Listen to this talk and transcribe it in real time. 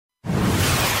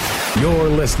You're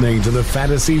listening to the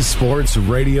Fantasy Sports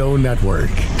Radio Network.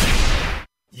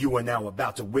 You are now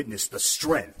about to witness the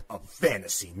strength of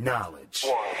fantasy knowledge.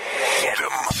 Get him.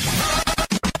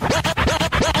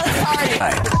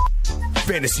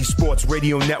 Fantasy Sports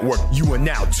Radio Network, you are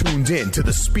now tuned in to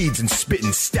the Speeds and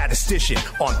Spittin' Statistician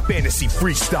on Fantasy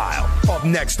Freestyle. Up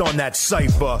next on that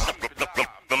cipher,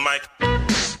 The mic.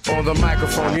 On the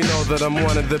microphone, you know that I'm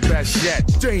one of the best yet.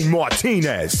 Dane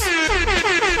Martinez.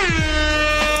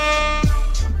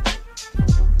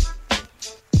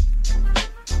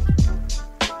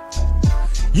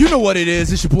 You know what it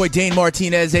is. It's your boy Dane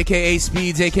Martinez, a.k.a.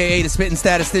 Speeds, a.k.a. the Spittin'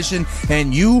 Statistician,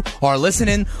 and you are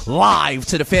listening live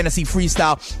to the Fantasy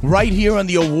Freestyle right here on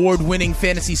the award-winning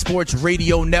Fantasy Sports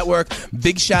Radio Network.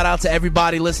 Big shout-out to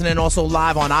everybody listening also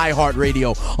live on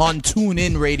iHeartRadio, on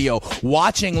TuneIn Radio,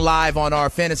 watching live on our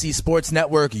Fantasy Sports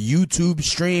Network YouTube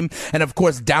stream, and, of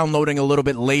course, downloading a little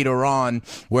bit later on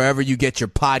wherever you get your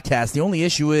podcast. The only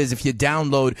issue is if you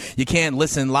download, you can't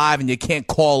listen live and you can't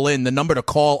call in. The number to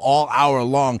call all hour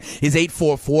long is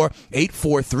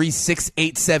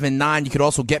 844-843-6879. You could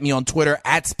also get me on Twitter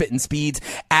at Spittin' Speeds,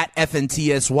 at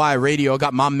FNTSY Radio. I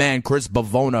got my man Chris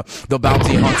Bavona, the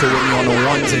bounty hunter, with me on the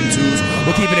ones and twos.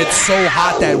 We're keeping it so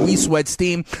hot that we sweat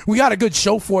steam. We got a good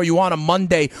show for you on a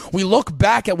Monday. We look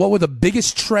back at what were the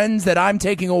biggest trends that I'm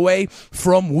taking away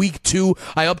from week 2.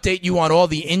 I update you on all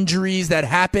the injuries that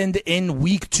happened in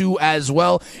week 2 as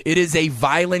well. It is a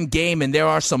violent game, and there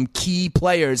are some key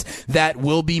players that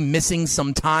will be missing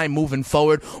some time moving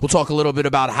forward. We'll talk a little bit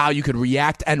about how you could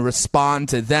react and respond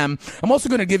to them. I'm also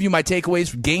going to give you my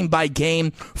takeaways game by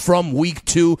game from week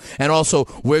 2, and also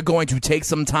we're going to take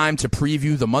some time to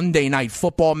preview the Monday Night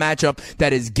Football matchup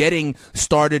that is getting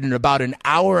started in about an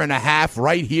hour and a half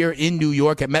right here in New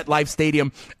York at MetLife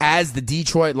Stadium as the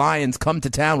Detroit Lions come to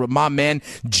town with my man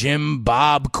Jim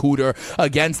Bob Cooter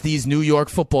against these New York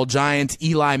Football Giants.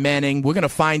 Eli Manning. We're going to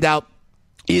find out,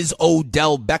 is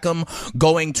Odell Beckham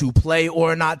going to play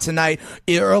or not tonight?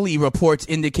 Early reports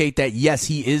indicate that, yes,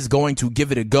 he is going to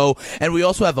give it a go. And we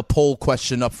also have a poll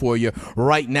question up for you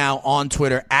right now on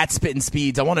Twitter, at Spittin'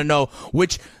 Speeds. I want to know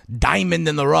which diamond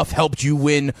in the rough helped you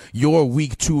win your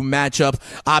week 2 matchup.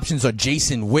 Options are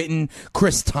Jason Witten,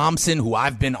 Chris Thompson, who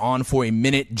I've been on for a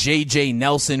minute, J.J.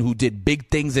 Nelson, who did big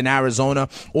things in Arizona,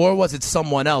 or was it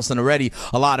someone else? And already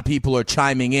a lot of people are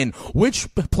chiming in. Which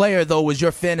player, though, was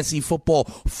your fantasy football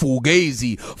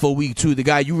fugazi for week 2? The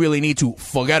guy you really need to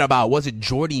forget about. Was it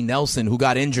Jordy Nelson, who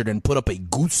got injured and put up a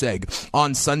goose egg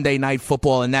on Sunday Night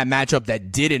Football in that matchup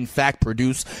that did, in fact,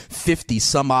 produce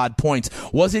 50-some-odd points?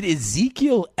 Was it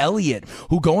Ezekiel Elliott,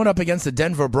 who going up against the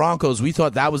Denver Broncos, we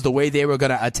thought that was the way they were going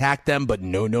to attack them, but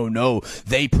no.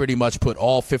 They pretty much put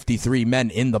all 53 men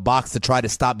in the box to try to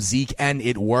stop Zeke, and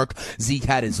it worked. Zeke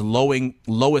had his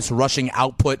lowest rushing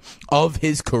output of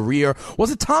his career.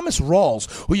 Was it Thomas Rawls,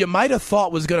 who you might have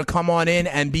thought was going to come on in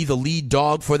and be the lead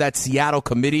dog for that Seattle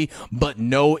committee, but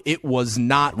no, it was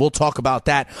not. We'll talk about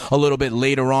that a little bit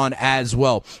later on as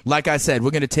well. Like I said, we're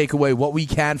going to take away what we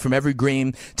can from every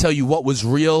game, tell you what was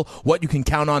real, what you can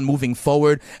count on moving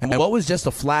forward, and what was just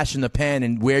a flash in the pan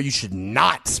and where you should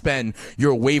not spend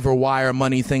your waiver wire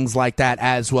money, things like that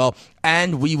as well.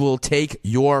 And we will take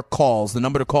your calls. The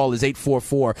number to call is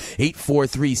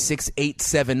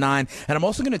 844-843-6879. And I'm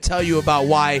also going to tell you about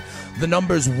why the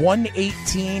numbers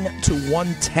 118 to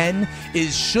 110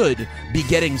 should be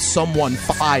getting someone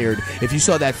fired. If you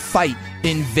saw that fight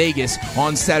in Vegas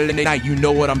on Saturday night, you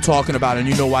know what I'm talking about, and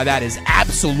you know why that is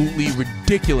absolutely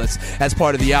ridiculous as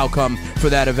part of the outcome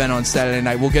for that event on Saturday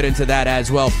night. We'll get into that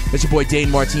as well. It's your boy Dane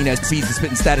Martinez, Speeds, the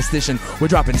Spittin' Statistician. We're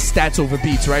dropping stats over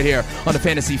beats right here on the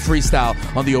Fantasy Freestyle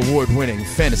on the award-winning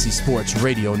Fantasy Sports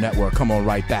Radio Network. Come on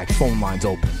right back. Phone lines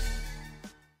open.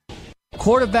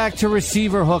 Quarterback to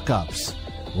receiver hookups,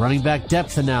 running back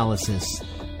depth analysis,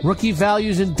 rookie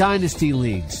values in dynasty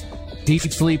leagues, deep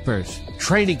sleepers,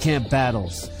 training camp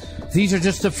battles. These are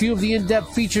just a few of the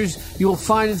in-depth features you will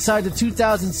find inside the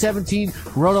 2017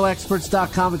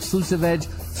 RotoExperts.com exclusive Edge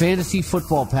Fantasy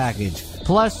Football Package.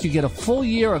 Plus, you get a full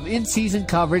year of in-season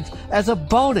coverage as a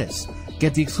bonus.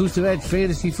 Get the exclusive Edge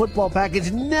Fantasy Football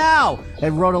Package now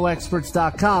at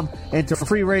RotoExperts.com. Enter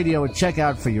free radio at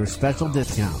checkout for your special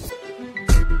discount.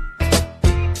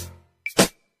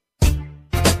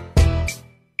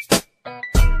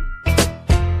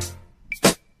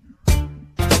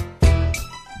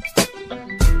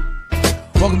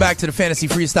 Welcome back to the Fantasy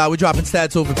Freestyle. We're dropping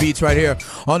stats over beats right here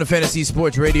on the Fantasy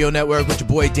Sports Radio Network with your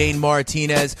boy Dane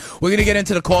Martinez. We're going to get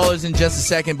into the callers in just a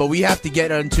second, but we have to get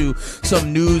into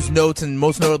some news notes and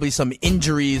most notably some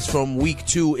injuries from week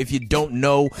 2. If you don't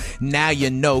know, now you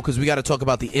know, because we got to talk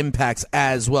about the impacts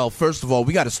as well. First of all,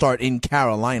 we got to start in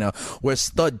Carolina, where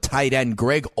stud tight end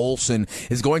Greg Olsen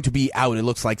is going to be out. It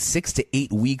looks like 6 to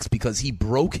 8 weeks because he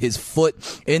broke his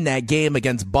foot in that game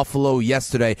against Buffalo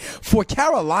yesterday. For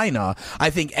Carolina,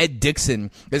 I think Ed Dixon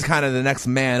is kind of the next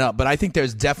man up, but I think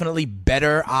there's definitely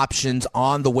better options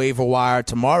on the waiver wire.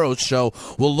 Tomorrow's show,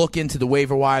 we'll look into the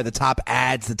waiver wire, the top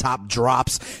ads, the top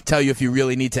drops, tell you if you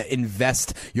really need to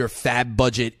invest your fab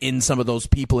budget in some of those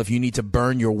people, if you need to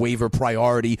burn your waiver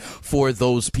priority for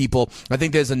those people. I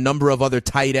think there's a number of other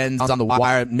tight ends on the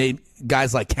wire,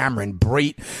 guys like Cameron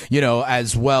Brate,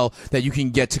 as well, that you can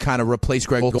get to kind of replace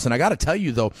Greg Olsen. I got to tell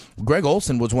you, though, Greg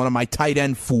Olsen was one of my tight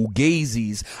end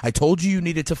fugazis. I told you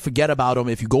needed to forget about him.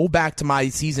 If you go back to my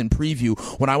season preview,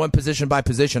 when I went position by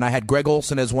position, I had Greg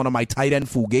Olsen as one of my tight end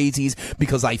fugazis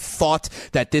because I thought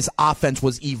that this offense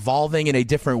was evolving in a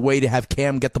different way to have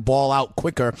Cam get the ball out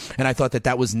quicker, and I thought that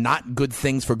that was not good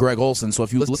things for Greg Olsen. So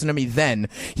if you listen to me then,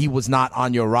 he was not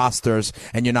on your rosters,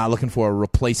 and you're not looking for a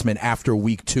replacement after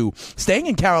week 2. Staying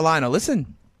in Carolina,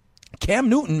 listen, Cam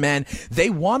Newton, man, they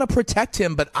want to protect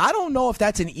him, but I don't know if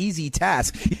that's an easy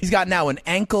task. He's got now an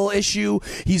ankle issue.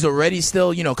 He's already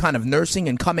still, kind of nursing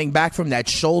and coming back from that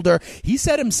shoulder. He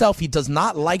said himself he does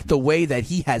not like the way that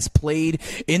he has played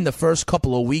in the first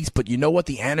couple of weeks, but you know what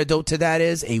the antidote to that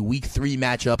is? A week 3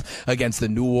 matchup against the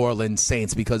New Orleans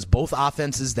Saints, because both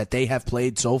offenses that they have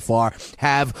played so far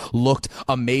have looked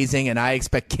amazing, and I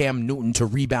expect Cam Newton to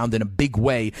rebound in a big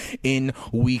way in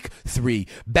week 3.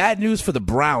 Bad news for the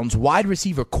Browns. Wide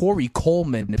receiver Corey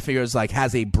Coleman, it figures like,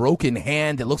 has a broken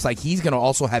hand. It looks like he's going to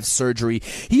also have surgery.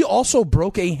 He also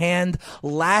broke a hand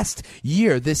last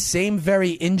year, this same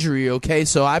very injury, okay?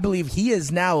 So I believe he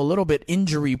is now a little bit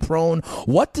injury prone.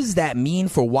 What does that mean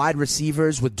for wide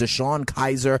receivers with DeShone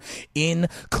Kizer in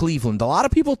Cleveland? A lot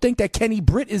of people think that Kenny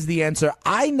Britt is the answer.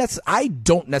 I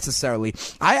don't necessarily.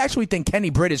 I actually think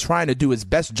Kenny Britt is trying to do his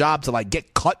best job to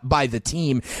get cut by the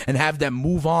team and have them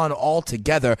move on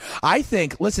altogether. I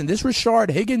think, listen, this Rashard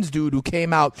Higgins dude who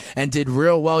came out and did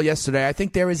real well yesterday, I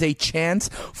think there is a chance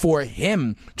for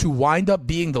him to wind up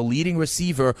being the leading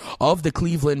receiver of the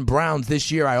Cleveland Browns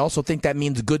this year. I also think that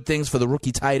means good things for the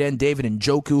rookie tight end David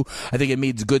Njoku. I think it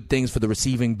means good things for the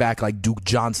receiving back like Duke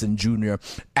Johnson Jr.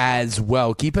 as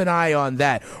well. Keep an eye on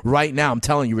that. Right now, I'm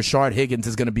telling you, Rashard Higgins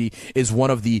is one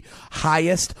of the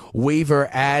highest waiver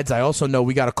ads. I also know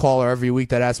we got a caller every week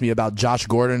that asks me about Josh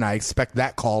Gordon. I expect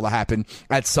that call to happen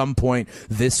at some point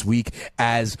this week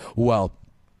as well.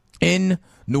 In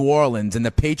New Orleans, in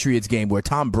the Patriots game where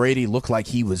Tom Brady looked like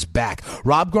he was back,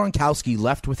 Rob Gronkowski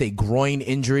left with a groin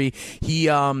injury. He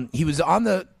was on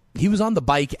the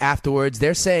bike afterwards.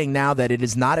 They're saying now that it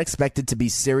is not expected to be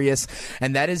serious,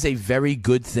 and that is a very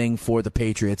good thing for the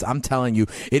Patriots. I'm telling you,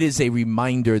 it is a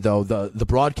reminder, though. The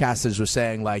broadcasters were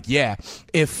saying,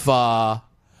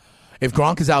 if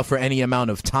Gronk is out for any amount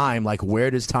of time,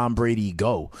 where does Tom Brady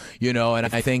go? And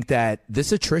I think that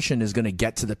this attrition is going to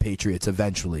get to the Patriots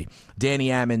eventually. Danny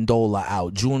Amendola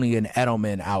out, Julian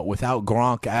Edelman out, without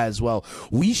Gronk as well.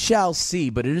 We shall see,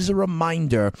 but it is a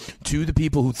reminder to the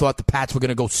people who thought the Pats were going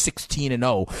to go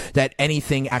 16-0 that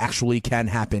anything actually can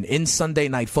happen. In Sunday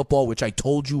Night Football, which I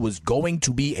told you was going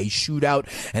to be a shootout,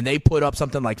 and they put up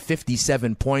something like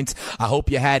 57 points. I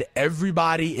hope you had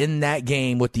everybody in that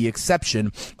game with the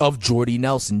exception of Jordy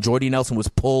Nelson. Jordy Nelson was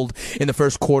pulled in the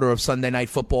first quarter of Sunday Night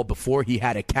Football before he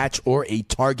had a catch or a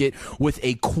target with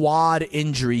a quad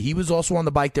injury. He was also on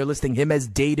the bike. They're listing him as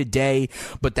day-to-day,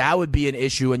 but that would be an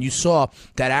issue. And you saw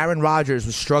that Aaron Rodgers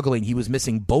was struggling. He was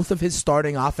missing both of his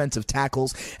starting offensive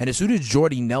tackles, and as soon as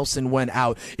Jordy Nelson went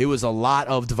out, it was a lot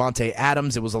of Devontae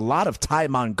Adams. It was a lot of Ty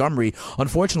Montgomery.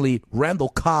 Unfortunately, Randall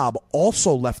Cobb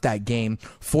also left that game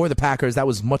for the Packers. That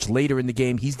was much later in the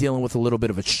game. He's dealing with a little bit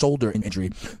of a shoulder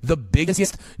injury. The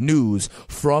biggest news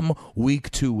from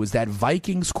week 2 was that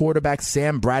Vikings quarterback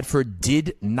Sam Bradford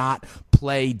did not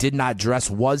play, did not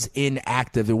dress, was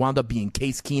inactive. It wound up being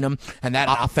Case Keenum, and that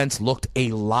offense looked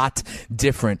a lot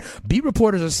different. Beat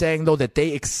reporters are saying, though, that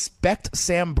they expect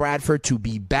Sam Bradford to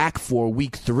be back for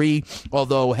week 3,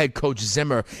 although head coach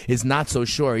Zimmer is not so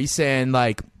sure. He's saying,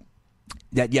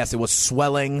 that yes, it was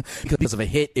swelling because of a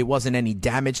hit. It wasn't any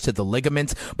damage to the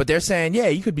ligaments, but they're saying, yeah,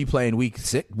 he could be playing week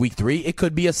 3. It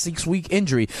could be a 6-week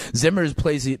injury. Zimmer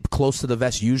plays it close to the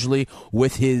vest usually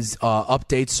with his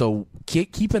updates, so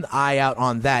keep an eye out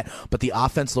on that. But the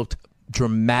offense looked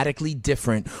dramatically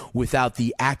different without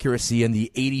the accuracy and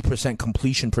the 80%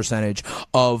 completion percentage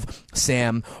of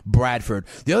Sam Bradford.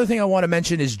 The other thing I want to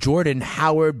mention is Jordan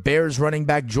Howard, Bears running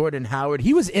back Jordan Howard.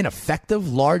 He was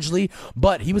ineffective largely,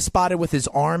 but he was spotted with his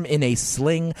arm in a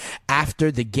sling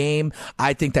after the game.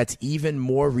 I think that's even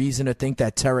more reason to think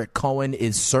that Tarik Cohen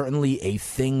is certainly a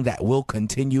thing that will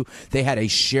continue. They had a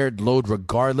shared load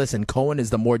regardless, and Cohen is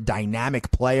the more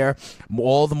dynamic player.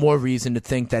 All the more reason to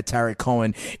think that Tarik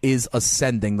Cohen is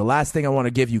ascending. The last thing I want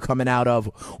to give you coming out of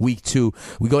week 2,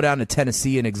 we go down to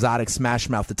Tennessee and exotic smash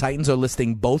mouth. The Titans are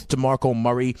listing both DeMarco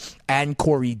Murray and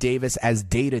Corey Davis as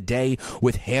day-to-day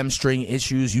with hamstring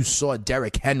issues. You saw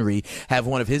Derrick Henry have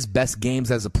one of his best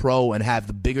games as a pro and have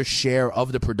the bigger share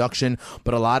of the production,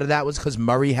 but a lot of that was because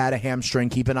Murray had a hamstring.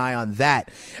 Keep an eye on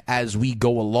that as we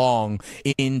go along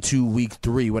into week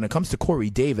 3. When it comes to Corey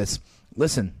Davis,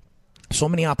 listen, so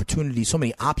many opportunities, so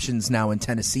many options now in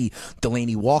Tennessee.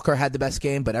 Delaney Walker had the best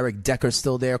game, but Eric Decker's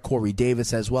still there, Corey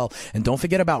Davis as well. And don't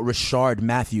forget about Rashard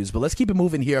Matthews. But let's keep it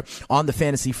moving here on the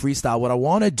Fantasy Freestyle. What I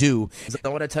want to do is I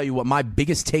want to tell you what my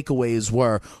biggest takeaways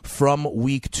were from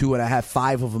week 2, and I have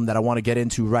 5 of them that I want to get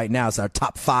into right now. It's our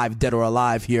top 5 dead or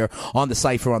alive here on the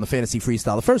Cypher on the Fantasy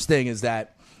Freestyle. The first thing is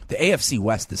that the AFC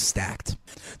West is stacked.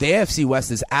 The AFC West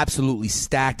is absolutely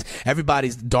stacked.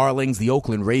 Everybody's darlings. The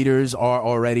Oakland Raiders are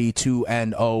already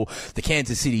 2-0. The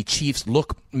Kansas City Chiefs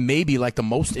look maybe like the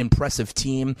most impressive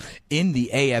team in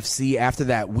the AFC after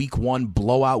that week 1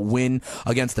 blowout win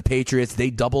against the Patriots.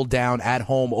 They doubled down at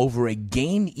home over a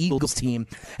game Eagles team,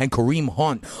 and Kareem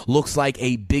Hunt looks like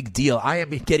a big deal. I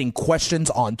am getting questions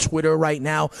on Twitter right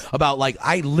now about, like,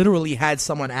 I literally had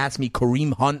someone ask me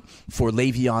Kareem Hunt for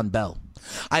Le'Veon Bell.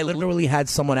 I literally had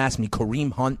someone ask me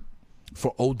Kareem Hunt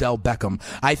for Odell Beckham.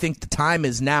 I think the time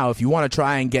is now. If you want to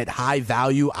try and get high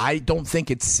value, I don't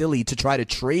think it's silly to try to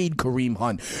trade Kareem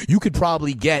Hunt. You could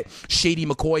probably get Shady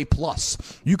McCoy plus.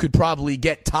 You could probably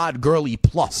get Todd Gurley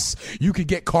plus. You could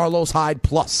get Carlos Hyde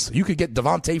plus. You could get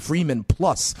Devontae Freeman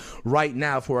plus right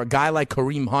now for a guy like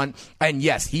Kareem Hunt. And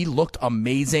yes, he looked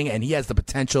amazing, and he has the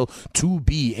potential to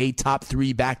be a top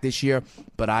 3 back this year.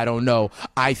 But I don't know.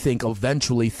 I think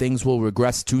eventually things will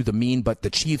regress to the mean, but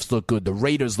the Chiefs look good. The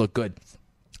Raiders look good.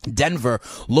 Denver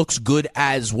looks good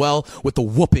as well with the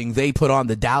whooping they put on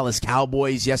the Dallas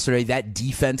Cowboys yesterday. That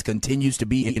defense continues to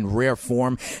be in rare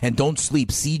form. And don't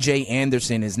sleep, C.J.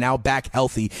 Anderson is now back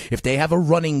healthy. If they have a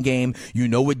running game, you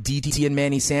know, with DT and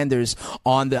Manny Sanders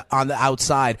on the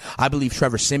outside, I believe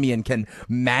Trevor Siemian can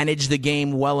manage the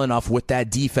game well enough with that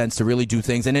defense to really do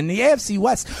things. And in the AFC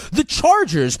West, the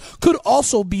Chargers could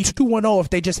also be 2-0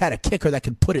 if they just had a kicker that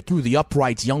could put it through the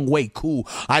uprights. Younghoe Koo,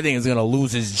 I think, is going to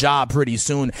lose his job pretty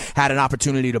soon. Had an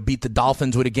opportunity to beat the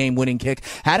Dolphins with a game-winning kick.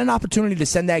 Had an opportunity to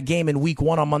send that game in week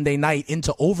 1 on Monday night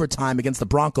into overtime against the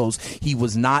Broncos. He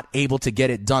was not able to get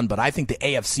it done. But I think the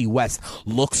AFC West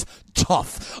looks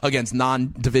tough against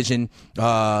non-division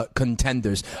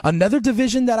contenders. Another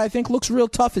division that I think looks real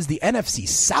tough is the NFC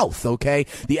South, okay?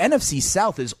 The NFC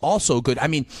South is also good. I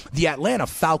mean, the Atlanta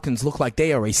Falcons look like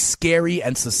they are a scary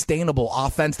and sustainable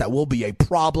offense that will be a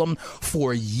problem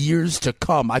for years to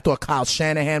come. I thought Kyle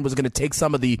Shanahan was going to take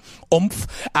some of the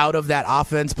oomph out of that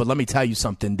offense, but let me tell you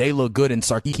something. They look good, and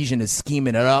Sarkisian is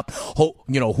scheming it up.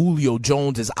 Julio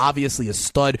Jones is obviously a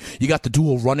stud. You got the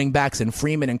dual running backs in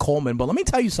Freeman and Coleman, but let me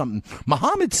tell you something.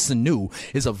 Mohamed Sanu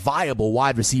is a viable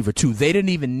wide receiver too. They didn't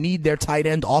even need their tight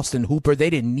end, Austin Hooper. They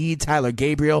didn't need Tyler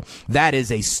Gabriel. That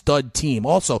is a stud team.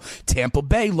 Also, Tampa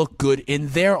Bay looked good in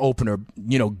their opener.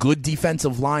 You know, good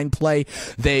defensive line play.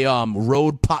 They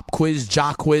rode Pop Quiz,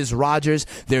 Jacquizz Rodgers.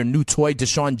 Their new toy,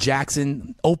 Deshaun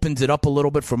Jackson, opens it up a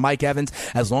little bit for Mike Evans.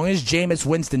 As long as Jameis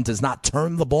Winston does not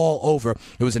turn the ball over,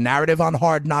 it was a narrative on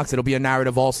Hard Knocks. It'll be a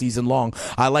narrative all season long.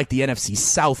 I like the NFC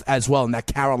South as well, and that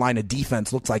Carolina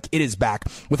defense looks like it is back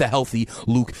with a healthy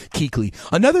Luke Kuechly.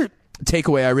 Another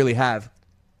takeaway I really have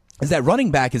is that running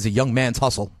back is a young man's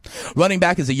hustle. Running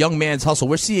back is a young man's hustle.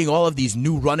 We're seeing all of these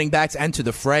new running backs enter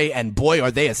the fray, and boy, are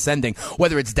they ascending.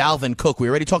 Whether it's Dalvin Cook, we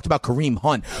already talked about Kareem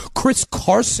Hunt, Chris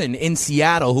Carson in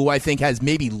Seattle, who I think has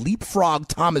maybe leapfrogged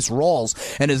Thomas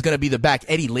Rawls and is going to be the back.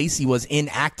 Eddie Lacy was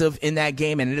inactive in that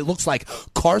game, and it looks like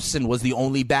Carson was the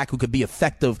only back who could be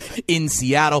effective in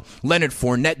Seattle. Leonard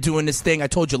Fournette doing this thing. I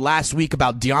told you last week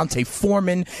about Deontay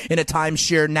Foreman in a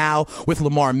timeshare now with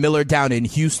Lamar Miller down in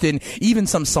Houston. Even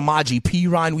some Samaje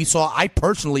Perine we saw. I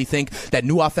personally think that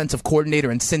new offensive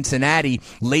coordinator in Cincinnati,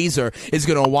 Laser, is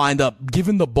going to wind up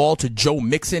giving the ball to Joe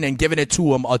Mixon and giving it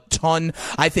to him a ton.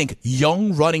 I think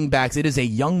young running backs, it is a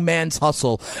young man's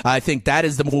hustle. I think that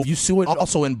is the move. You see it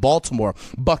also in Baltimore.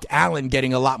 Buck Allen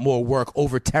getting a lot more work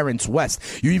over Terrence West.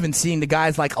 You're even seeing the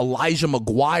guys like Elijah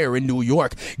McGuire in New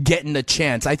York getting a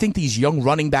chance. I think these young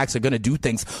running backs are going to do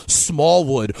things.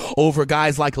 Smallwood over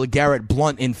guys like LeGarrette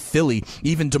Blount in Philly.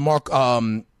 Even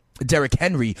Derrick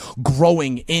Henry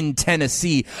growing in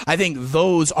Tennessee. I think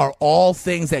those are all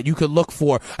things that you could look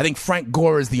for. I think Frank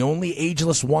Gore is the only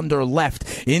ageless wonder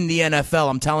left in the NFL.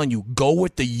 I'm telling you, go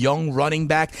with the young running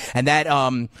back, and that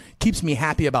keeps me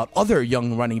happy about other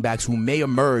young running backs who may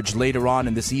emerge later on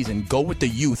in the season. Go with the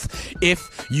youth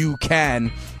if you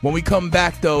can. When we come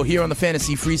back, though, here on the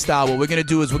Fantasy Freestyle, what we're going to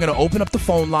do is we're going to open up the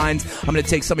phone lines. I'm going to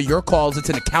take some of your calls. It's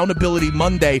an Accountability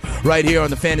Monday right here on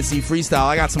the Fantasy Freestyle.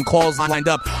 I got some calls lined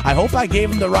up. I hope I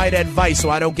gave them the right advice so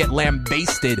I don't get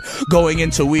lambasted going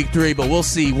into Week 3, but we'll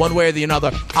see. One way or the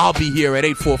other, I'll be here at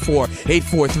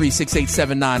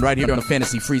 844-843-6879 right here on the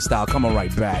Fantasy Freestyle. Coming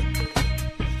right back.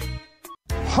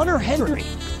 Hunter Henry,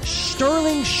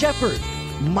 Sterling Shepard,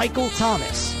 Michael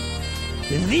Thomas.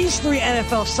 These 3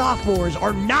 NFL sophomores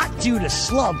are not due to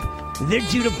slump. They're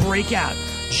due to break out,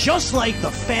 just like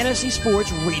the Fantasy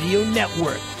Sports Radio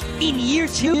Network. In year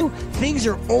 2, things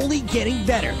are only getting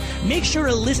better. Make sure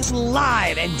to listen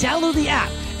live and download the app,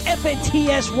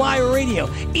 FNTSY Radio.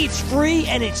 It's free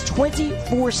and it's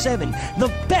 24/7. The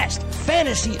best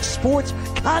fantasy sports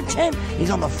content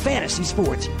is on the Fantasy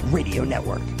Sports Radio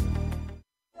Network.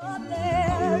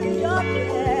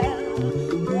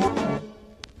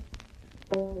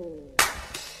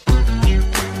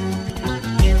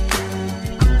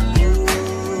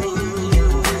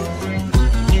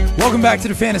 Welcome back to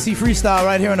the Fantasy Freestyle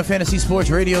right here on the Fantasy Sports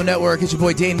Radio Network. It's your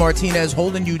boy Dane Martinez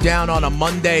holding you down on a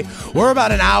Monday. We're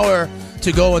about an hour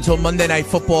to go until Monday Night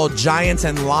Football. Giants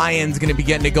and Lions going to be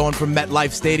getting it going from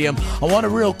MetLife Stadium. I want to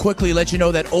real quickly let you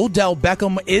know that Odell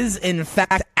Beckham is in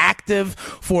fact active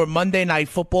for Monday Night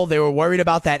Football. They were worried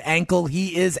about that ankle.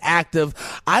 He is active.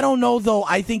 I don't know, though.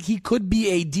 I think he could be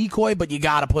a decoy, but you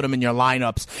got to put him in your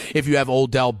lineups. If you have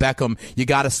Odell Beckham, you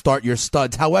got to start your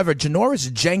studs. However,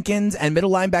 Janoris Jenkins and middle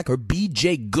linebacker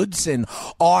B.J. Goodson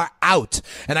are out,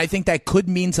 and I think that could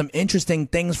mean some interesting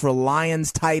things for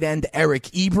Lions tight end Eric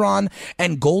Ebron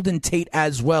and Golden Tate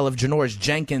as well if Janoris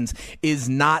Jenkins is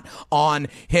not on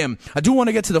him. I do want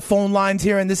to get to the phone lines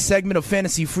here in this segment of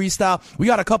Fantasy Freestyle. We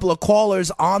got a couple of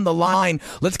callers on the line.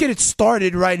 Let's get it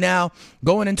started right now,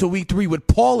 going into Week 3 with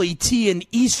Paulie T in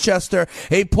Eastchester.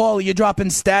 Hey, Paulie, you're dropping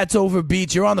stats over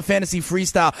beats. You're on the Fantasy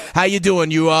Freestyle. How you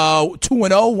doing? You 2-0,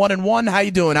 1-1? How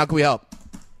you doing? How can we help?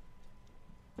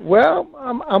 Well,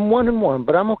 I'm 1-1,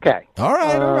 but I'm okay. All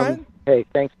right. Hey,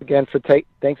 thanks again for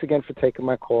taking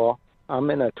my call. I'm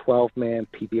in a 12-man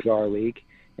PPR league,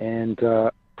 and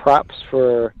props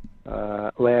for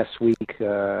last week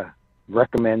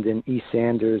recommending E.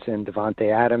 Sanders and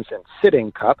Devontae Adams and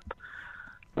sitting Cup.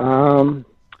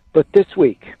 But this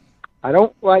week, I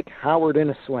don't like Howard in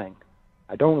a sling.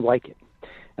 I don't like it.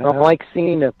 I don't like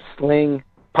seeing a sling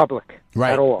public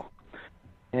at all.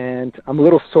 And I'm a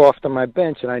little soft on my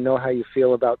bench, and I know how you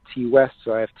feel about T. West,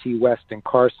 so I have T. West and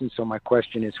Carson, so my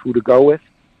question is who to go with.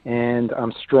 And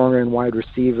I'm stronger in wide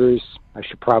receivers. I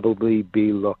should probably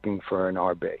be looking for an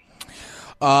RB.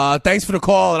 Thanks for the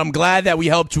call, and I'm glad that we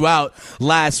helped you out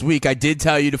last week. I did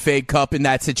tell you to fade Cup in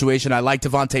that situation. I like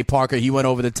Devontae Parker. He went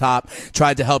over the top,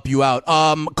 tried to help you out.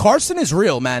 Carson is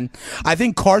real, man. I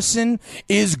think Carson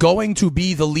is going to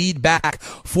be the lead back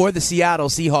for the Seattle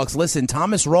Seahawks. Listen,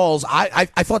 Thomas Rawls, I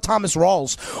thought Thomas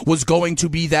Rawls was going to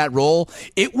be that role.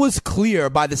 It was clear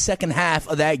by the second half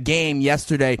of that game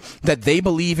yesterday that they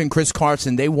believe in Chris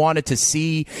Carson. They wanted to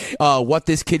see what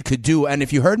this kid could do. And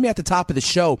if you heard me at the top of the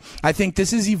show, I think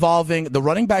this is evolving. The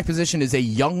running back position is a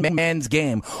young man's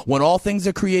game. When all things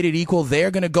are created equal, they're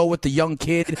going to go with the young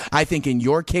kid. I think in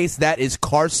your case, that is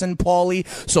Carson, Paulie.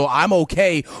 So I'm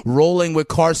okay rolling with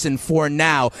Carson for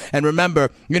now. And remember,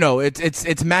 it's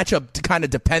matchup kind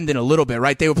of dependent a little bit,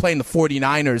 right? They were playing the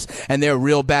 49ers, and they're a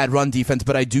real bad run defense.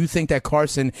 But I do think that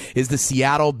Carson is the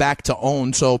Seattle back to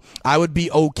own. So I would be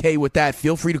okay with that.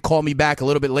 Feel free to call me back a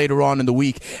little bit later on in the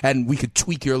week, and we could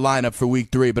tweak your lineup for Week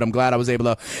 3. But I'm glad I was able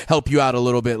to help you out a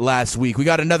little bit last week. We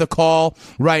got another call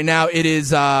right now. It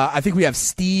is, I think we have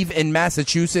Steve in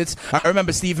Massachusetts. I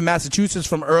remember Steve in Massachusetts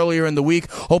from earlier in the week.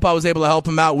 Hope I was able to help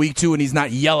him out Week 2 and he's not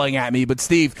yelling at me. But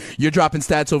Steve, you're dropping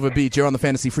stats over beats. You're on the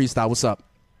Fantasy Freestyle. What's up?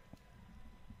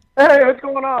 Hey, what's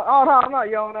going on? Oh, no, I'm not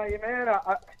yelling at you, man.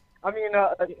 I mean,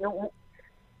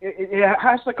 it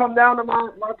has to come down to my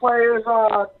players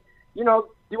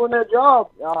doing their job.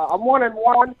 I'm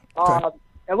 1-1. Okay.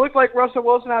 It looked like Russell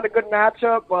Wilson had a good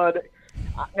matchup, but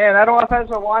man, that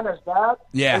offensive line is bad.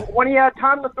 Yeah. And when he had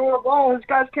time to throw the ball, his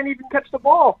guys can't even catch the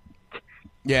ball.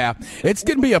 Yeah, it's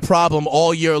going to be a problem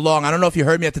all year long. I don't know if you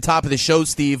heard me at the top of the show,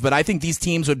 Steve, but I think these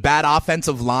teams with bad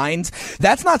offensive lines,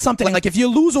 that's not something like if you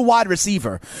lose a wide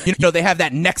receiver, they have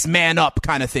that next man up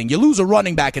kind of thing. You lose a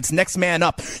running back, it's next man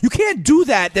up. You can't do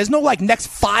that. There's no next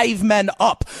 5 men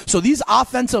up. So these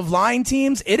offensive line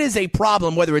teams, it is a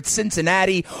problem, whether it's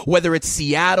Cincinnati, whether it's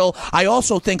Seattle. I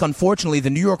also think, unfortunately, the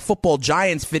New York Football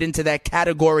Giants fit into that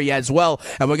category as well,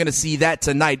 and we're going to see that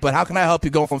tonight. But how can I help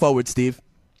you going forward, Steve?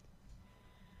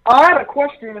 I had a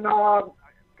question. I'll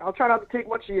try not to take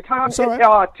much of your time. It's all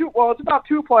right. It's about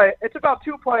two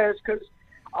players because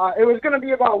it was going to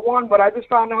be about one, but I just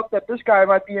found out that this guy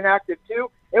might be inactive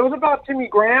too. It was about Jimmy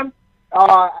Graham.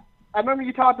 I remember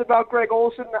you talked about Greg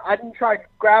Olsen. I didn't try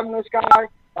grabbing this guy.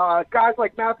 Guys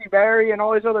like Matthew Berry and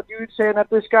all these other dudes saying that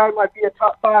this guy might be a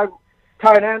top 5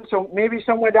 tight end, so maybe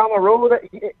somewhere down the road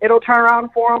it'll turn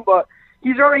around for him. But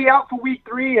he's already out for week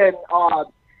 3, and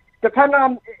depending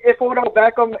on if Odell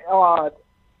Beckham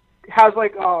has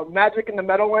magic in the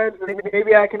Meadowlands,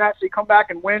 maybe I can actually come back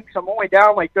and win because I'm only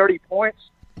down 30 points.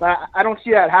 But I don't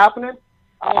see that happening.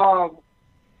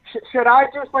 Should I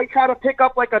just try to pick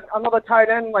up another tight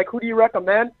end? Who do you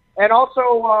recommend? And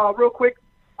also, real quick,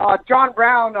 John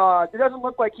Brown. It doesn't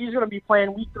look like he's going to be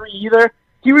playing week 3 either.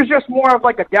 He was just more of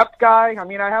a depth guy. I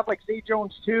mean, I have Zay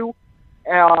Jones too.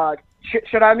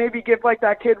 Should I maybe give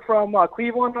that kid from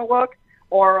Cleveland a look?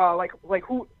 Or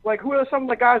who are some of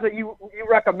the guys that you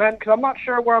recommend? Because I'm not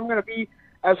sure where I'm going to be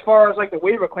as far as the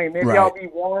waiver claim. Maybe I'll be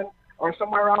 1 or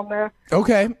somewhere around there.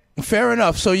 Okay. Fair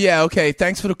enough. So, yeah, okay,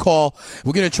 thanks for the call.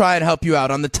 We're going to try and help you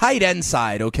out. On the tight end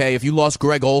side, okay, if you lost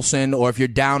Greg Olsen or if you're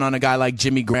down on a guy like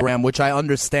Jimmy Graham, which I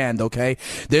understand, okay,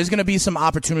 there's going to be some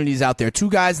opportunities out there. 2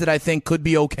 guys that I think could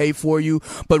be okay for you.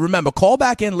 But remember, call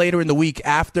back in later in the week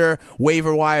after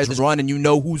waiver wires is run and you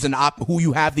know who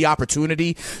you have the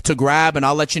opportunity to grab, and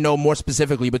I'll let you know more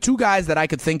specifically. But 2 guys that I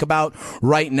could think about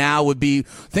right now would be,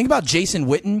 think about Jason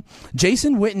Witten.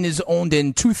 Jason Witten is owned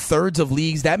in 2/3 of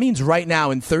leagues. That means right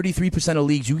now in 33% of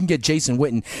leagues, you can get Jason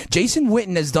Witten. Jason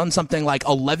Witten has done something like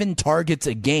 11 targets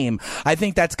a game. I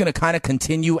think that's going to kind of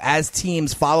continue as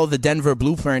teams follow the Denver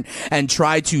blueprint and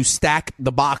try to stack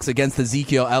the box against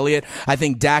Ezekiel Elliott. I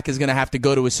think Dak is going to have to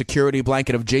go to a security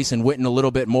blanket of Jason Witten a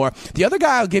little bit more. The other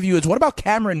guy I'll give you is, what about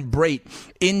Cameron Brate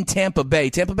in Tampa Bay?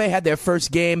 Tampa Bay had their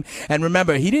first game, and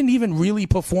remember, he didn't even really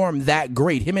perform that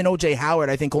great. Him and O.J. Howard,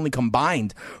 I think, only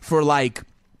combined for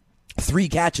 3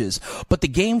 catches, but the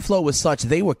game flow was such,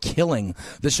 they were killing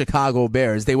the Chicago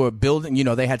Bears. They were building,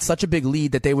 they had such a big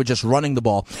lead that they were just running the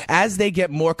ball. As they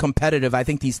get more competitive, I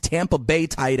think these Tampa Bay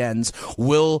tight ends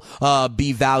will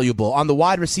be valuable. On the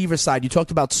wide receiver side, you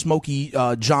talked about Smokey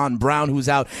John Brown, who's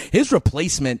out. His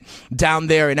replacement down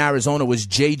there in Arizona was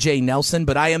J.J. Nelson,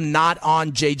 but I am not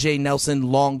on J.J.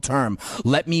 Nelson long term.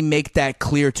 Let me make that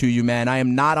clear to you, man. I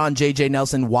am not on J.J.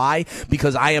 Nelson. Why?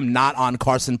 Because I am not on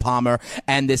Carson Palmer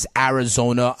and this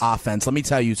Arizona offense. Let me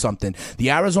tell you something. The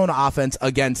Arizona offense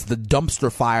against the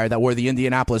dumpster fire that were the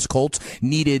Indianapolis Colts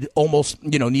needed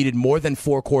needed more than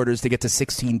 4 quarters to get to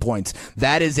 16 points.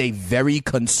 That is a very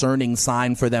concerning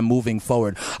sign for them moving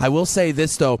forward. I will say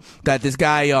this, though, that this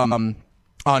guy,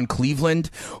 on Cleveland,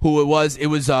 who it was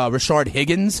Rashard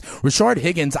Higgins. Rashard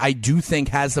Higgins, I do think,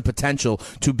 has the potential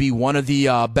to be one of the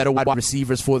better wide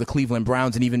receivers for the Cleveland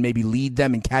Browns and even maybe lead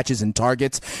them in catches and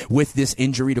targets with this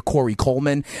injury to Corey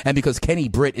Coleman, and because Kenny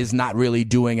Britt is not really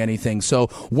doing anything. So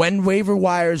when waiver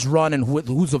wires run and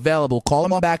who's available, call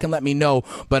them all back and let me know.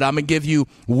 But I'm going to give you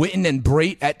Witten and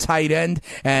Brate at tight end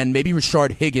and maybe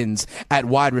Rashard Higgins at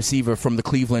wide receiver from the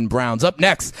Cleveland Browns. Up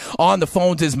next on the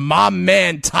phones is my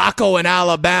man Taco in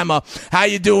Alabama. How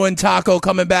you doing, Taco?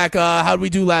 Coming back. How did we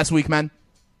do last week, man?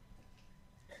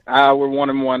 We're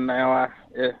 1-1 now.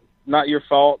 Not your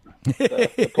fault.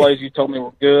 The plays you told me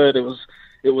were good. It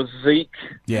was Zeke,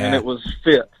 and it was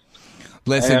Fitz.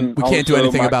 Listen, and we can't do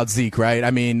anything about Zeke, right? I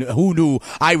mean, who knew?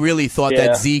 I really thought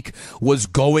that Zeke was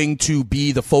going to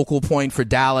be the focal point for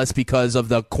Dallas because of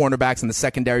the cornerbacks and the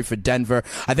secondary for Denver.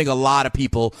 I think a lot of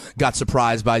people got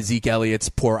surprised by Zeke Elliott's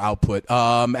poor output.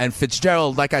 And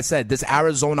Fitzgerald, like I said, this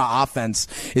Arizona offense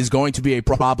is going to be a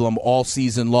problem all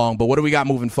season long. But what do we got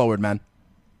moving forward, man?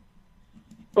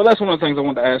 Well, that's one of the things I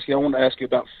wanted to ask you. I wanted to ask you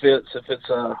about Fitz, if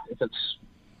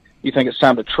you think it's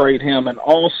time to trade him, and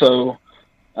also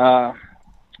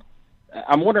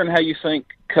I'm wondering how you think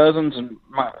Cousins and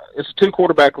it's a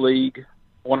 2-quarterback league,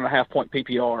 1.5 point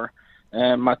PPR,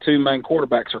 and my 2 main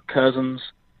quarterbacks are Cousins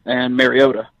and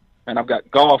Mariota, and I've got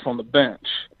Goff on the bench.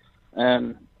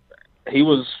 and he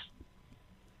was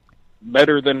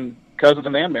better than Cousins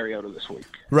and Mariota this week.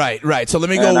 Right. So let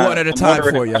me go one at a time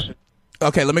for you.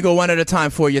 Okay, let me go one at a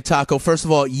time for you, Taco. First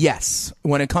of all, yes,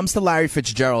 when it comes to Larry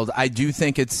Fitzgerald, I do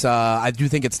think it's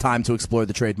time to explore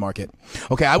the trade market.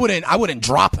 Okay, I wouldn't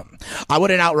drop him. I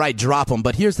wouldn't outright drop him.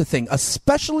 But here's the thing,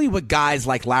 especially with guys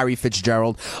like Larry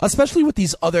Fitzgerald, especially with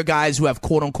these other guys who have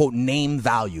quote unquote name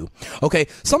value. Okay,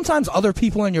 sometimes other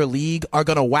people in your league are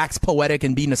gonna wax poetic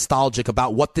and be nostalgic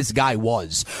about what this guy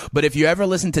was. But if you ever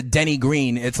listen to Denny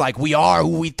Green, it's like we are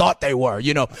who we thought they were.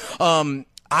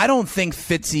 I don't think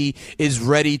Fitzy is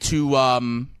ready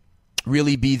to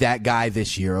really be that guy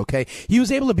this year, okay? He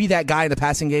was able to be that guy in the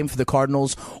passing game for the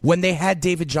Cardinals when they had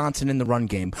David Johnson in the run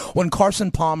game, when Carson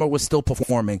Palmer was still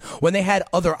performing, when they had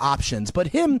other options. But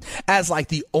him as like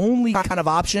the only kind of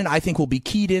option I think will be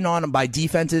keyed in on by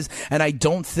defenses, and I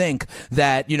don't think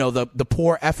that, the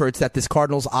poor efforts that this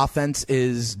Cardinals offense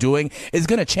is doing is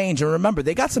going to change. And remember,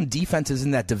 they got some defenses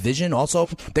in that division also.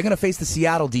 They're going to face the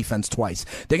Seattle defense twice.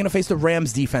 They're going to face the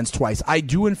Rams defense twice. I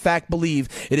do in fact believe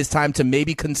it is time to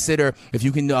maybe consider if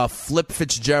you can flip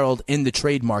Fitzgerald in the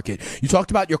trade market. You talked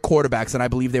about your quarterbacks, and I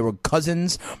believe they were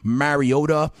Cousins,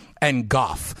 Mariota, and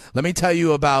Goff. Let me tell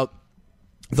you about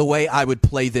the way I would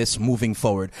play this moving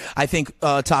forward. I think,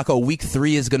 Taco, week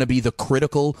 3 is going to be the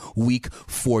critical week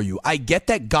for you. I get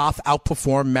that Goff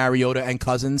outperformed Mariota and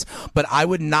Cousins, but I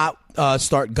would not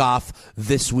start Goff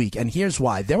this week. And here's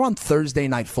why. They're on Thursday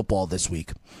Night Football this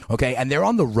week, okay? And they're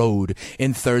on the road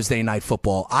in Thursday Night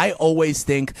Football. I always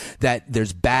think that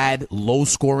there's bad,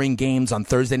 low-scoring games on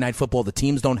Thursday Night Football. The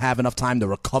teams don't have enough time to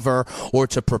recover or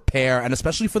to prepare, and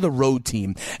especially for the road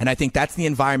team. And I think that's the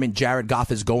environment Jared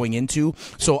Goff is going into.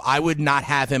 So I would not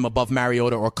have him above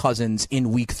Mariota or Cousins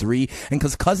in week 3. And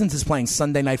because Cousins is playing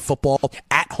Sunday Night Football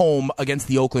at home against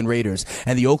the Oakland Raiders,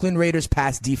 and the Oakland Raiders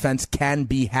pass defense can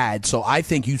be had. So I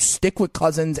think you stick with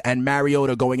Cousins and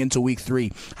Mariota going into week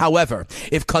 3. However,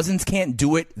 if Cousins can't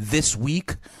do it this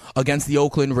week against the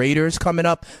Oakland Raiders coming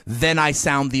up, then I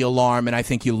sound the alarm, and I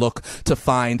think you look to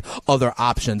find other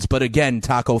options. But again,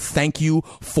 Taco, thank you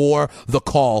for the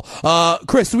call.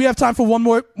 Chris, do we have time for one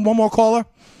more caller?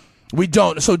 We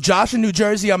don't. So Josh in New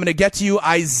Jersey, I'm going to get to you.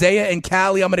 Isaiah and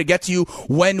Cali, I'm going to get to you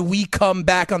when we come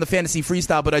back on the Fantasy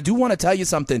Freestyle. But I do want to tell you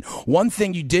something. One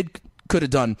thing you could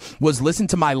have done was listen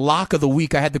to my lock of the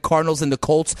week. I had the Cardinals and the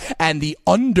Colts and the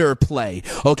underplay,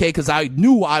 okay, because I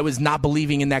knew I was not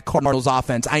believing in that Cardinals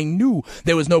offense. I knew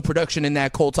there was no production in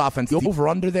that Colts offense. The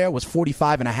over-under there was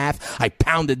 45.5. I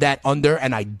pounded that under,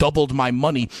 and I doubled my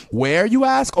money. Where, you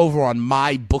ask? Over on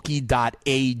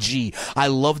mybookie.ag. I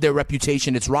love their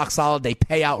reputation. It's rock solid. They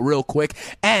pay out real quick.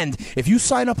 And if you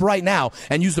sign up right now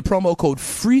and use the promo code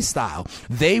FREESTYLE,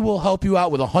 they will help you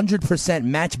out with a 100%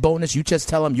 match bonus. You just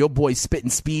tell them your boy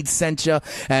Spittin' Speed sent you,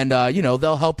 and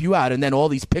they'll help you out. And then all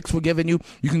these picks we're giving you,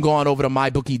 you can go on over to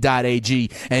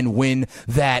mybookie.ag and win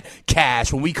that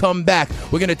cash. When we come back,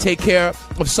 we're going to take care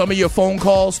of some of your phone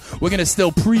calls. We're going to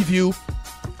still preview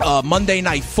Monday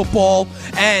Night Football,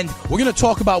 and we're going to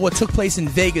talk about what took place in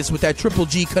Vegas with that Triple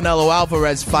G Canelo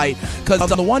Alvarez fight,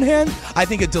 because on the one hand, I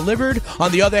think it delivered.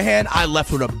 On the other hand, I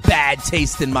left with a bad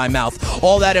taste in my mouth.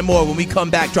 All that and more when we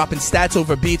come back, dropping stats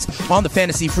over beats on the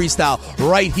Fantasy Freestyle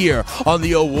right here on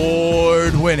the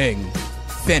award-winning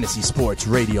Fantasy Sports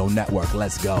Radio Network.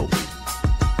 Let's go.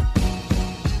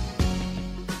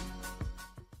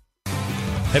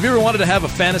 Have you ever wanted to have a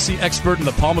fantasy expert in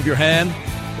the palm of your hand?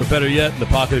 Or better yet, in the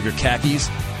pocket of your khakis?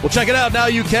 Well, check it out. Now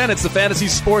you can. It's the Fantasy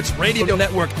Sports Radio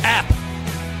Network app.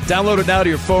 Download it now to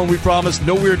your phone. We promise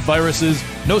no weird viruses,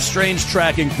 no strange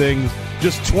tracking things,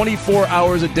 just 24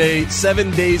 hours a day,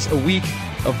 7 days a week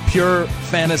of pure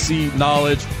fantasy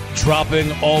knowledge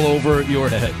dropping all over your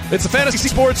head. It's the Fantasy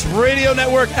Sports Radio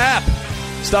Network app.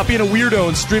 Stop being a weirdo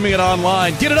and streaming it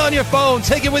online. Get it on your phone.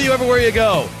 Take it with you everywhere you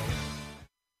go.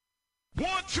 1,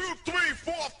 2, 3,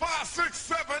 4, 5, 6,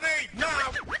 7, 8, 9.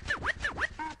 1, 2, 3, 4,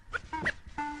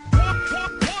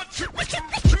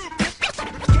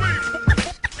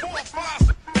 5.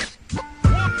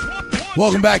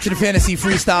 Welcome back to the Fantasy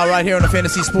Freestyle right here on the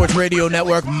Fantasy Sports Radio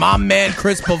Network. My man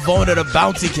Chris Pavona, the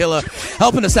bounty killer,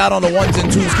 helping us out on the ones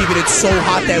and twos, keeping it so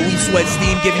hot that we sweat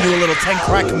steam, giving you a little 10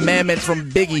 crack commandments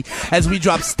from Biggie as we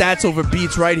drop stats over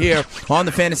beats right here on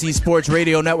the Fantasy Sports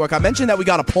Radio Network. I mentioned that we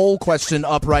got a poll question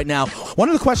up right now. One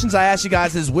of the questions I asked you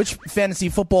guys is, which fantasy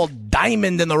football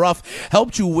diamond in the rough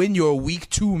helped you win your Week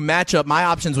 2 matchup. My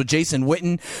options were Jason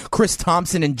Witten, Chris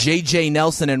Thompson, and J.J.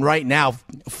 Nelson. And right now,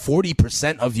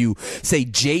 40% of you say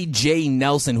J.J.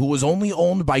 Nelson, who was only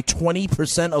owned by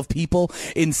 20% of people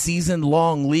in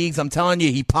season-long leagues. I'm telling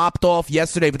you, he popped off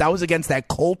yesterday, but that was against that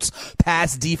Colts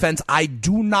pass defense. I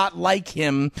do not like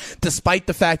him, despite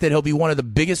the fact that he'll be one of the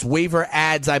biggest waiver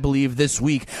ads, I believe, this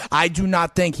week. I do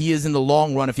not think he is in the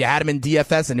long run. If you had him in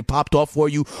DFS and he popped off for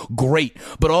you, great.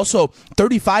 But also,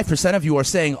 35% of you are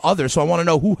saying other, so I want to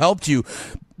know who helped you.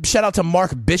 Shout out to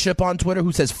Mark Bishop on Twitter,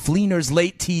 who says Fleener's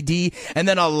late TD. And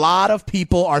then a lot of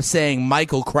people are saying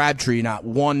Michael Crabtree, not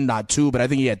one, not two, but I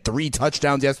think he had 3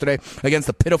 touchdowns yesterday against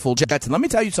the pitiful Jets. And let me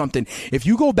tell you something. If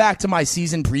you go back to my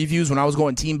season previews when I was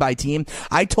going team by team,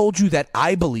 I told you that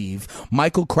I believe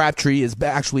Michael Crabtree is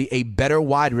actually a better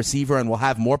wide receiver and will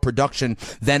have more production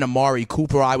than Amari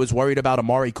Cooper. I was worried about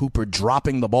Amari Cooper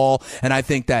dropping the ball, and I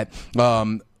think that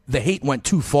the hate went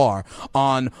too far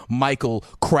on Michael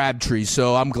Crabtree.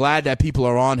 So I'm glad that people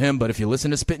are on him. But if you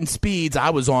listen to Spittin' Speeds,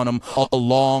 I was on him a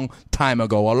long time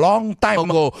ago.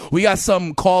 We got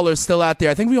some callers still out there.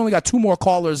 I think we only got 2 more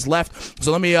callers left.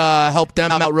 So let me help them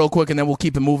out real quick, and then we'll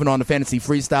keep it moving on to Fantasy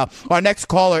Freestyle. Our next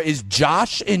caller is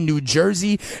Josh in New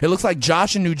Jersey. It looks like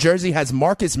Josh in New Jersey has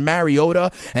Marcus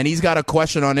Mariota, and he's got a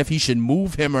question on if he should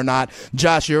move him or not.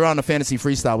 Josh, you're on the Fantasy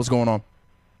Freestyle. What's going on?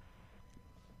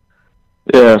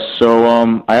 Yeah,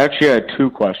 so I actually had 2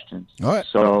 questions. All right.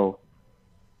 So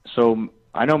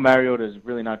I know Mariota is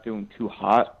really not doing too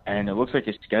hot, and it looks like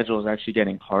his schedule is actually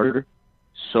getting harder.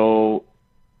 So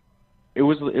it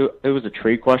was a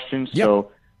trade question. Yep.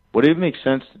 So would it make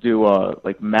sense to do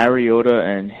like Mariota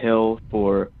and Hill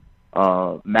for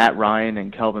Matt Ryan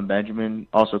and Kelvin Benjamin?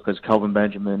 Also, because Kelvin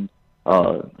Benjamin,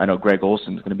 I know Greg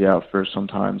Olson's going to be out for some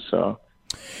time. So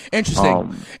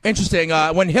interesting.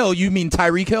 When Hill, you mean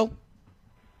Tyreek Hill?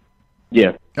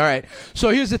 Yeah. All right. So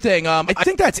here's the thing. I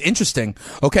think that's interesting.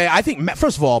 Okay. I think,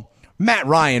 first of all, Matt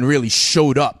Ryan really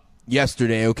showed up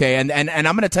yesterday, okay? And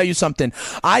I'm going to tell you something.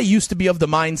 I used to be of the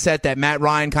mindset that Matt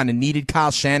Ryan kind of needed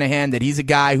Kyle Shanahan, that he's a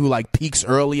guy who like peaks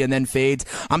early and then fades.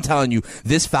 I'm telling you,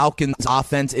 this Falcons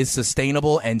offense is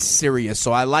sustainable and serious.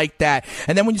 So I like that.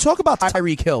 And then when you talk about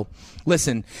Tyreek Hill,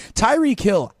 listen, Tyreek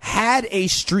Hill had a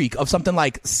streak of something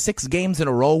like 6 games in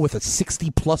a row with a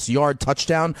 60-plus yard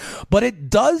touchdown, but it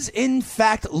does, in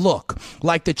fact, look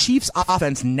like the Chiefs'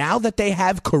 offense, now that they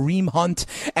have Kareem Hunt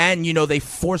and, you know, they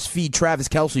force-feed Travis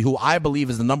Kelce, who I believe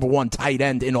is the number 1 tight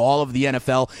end in all of the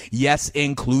NFL, yes,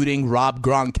 including Rob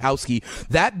Gronkowski.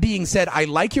 That being said, I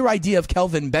like your idea of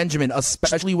Kelvin Benjamin,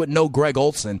 especially with no Greg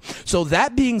Olsen. So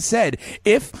that being said,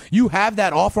 if you have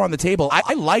that offer on the table,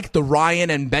 I like the Ryan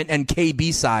and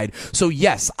KB side. So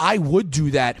yes, I would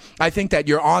do that. I think that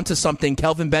you're onto something.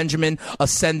 Kelvin Benjamin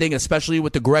ascending, especially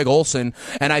with the Greg Olsen,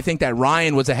 and I think that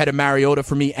Ryan was ahead of Mariota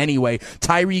for me anyway.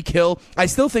 Tyreek Hill, I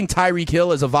still think Tyreek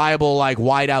Hill is a viable like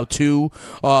wideout too.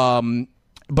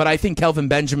 But I think Kelvin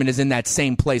Benjamin is in that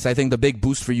same place. I think the big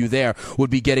boost for you there would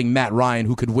be getting Matt Ryan,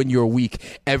 who could win your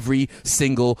week every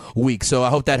single week. So I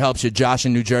hope that helps you, Josh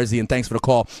in New Jersey, and thanks for the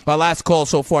call. Our last call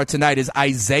so far tonight is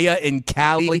Isaiah in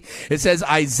Cali. It says,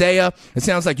 Isaiah, it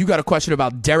sounds like you got a question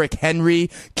about Derrick Henry,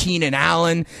 Keenan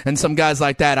Allen, and some guys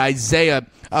like that. Isaiah,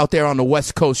 out there on the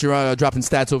West Coast, you're dropping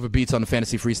stats over beats on the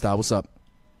Fantasy Freestyle. What's up?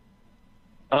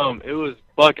 It was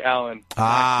Buck Allen.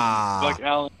 Buck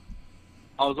Allen.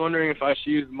 I was wondering if I should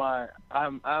use I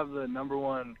have the number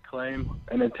 1 claim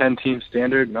in a 10-team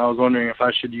standard, and I was wondering if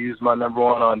I should use my number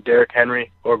 1 on Derrick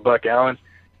Henry or Buck Allen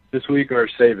this week or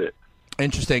save it.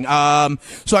 Interesting. So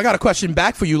I got a question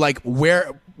back for you. Like,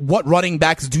 what running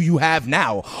backs do you have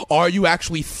now? Are you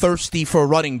actually thirsty for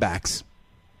running backs?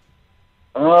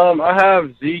 I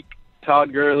have Zeke,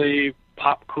 Todd Gurley,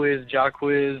 Pop Quiz,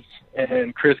 Jacquiz,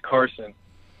 and Chris Carson.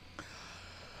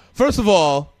 First of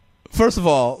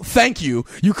all, thank you.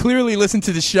 You clearly listen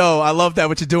to the show. I love that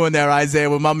what you're doing there, Isaiah,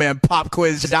 with my man Pop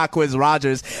Quiz, Jacquiz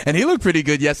Rogers, and he looked pretty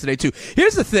good yesterday too.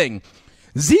 Here's the thing.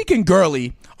 Zeke and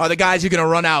Gurley are the guys you're going to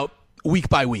run out week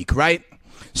by week, right?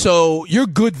 So you're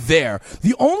good there.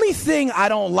 The only thing I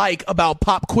don't like about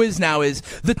Pop Quiz now is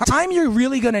the time you're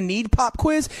really going to need Pop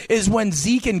Quiz is when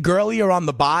Zeke and Gurley are on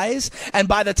the buys. And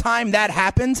by the time that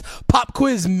happens, Pop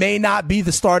Quiz may not be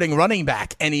the starting running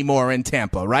back anymore in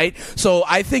Tampa, right? So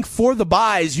I think for the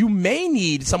buys, you may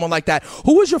need someone like that.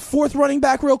 Who was your 4th running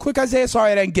back real quick, Isaiah?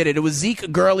 Sorry, I didn't get it. It was Zeke,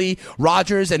 Gurley,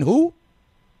 Rogers, and who?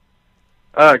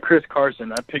 Chris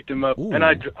Carson. I picked him up, and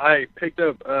I picked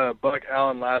up Buck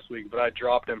Allen last week, but I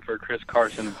dropped him for Chris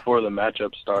Carson before the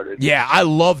matchup started. Yeah, I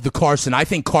love the Carson. I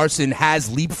think Carson has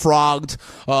leapfrogged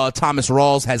Thomas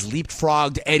Rawls, has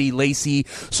leapfrogged Eddie Lacy.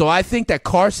 So I think that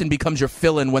Carson becomes your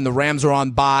fill-in when the Rams are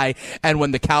on bye and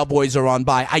when the Cowboys are on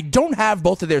bye. I don't have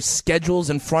both of their schedules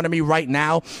in front of me right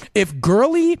now. If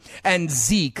Gurley and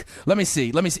Zeke, let me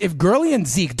see. If Gurley and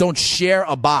Zeke don't share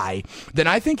a bye, then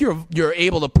I think you're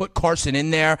able to put Carson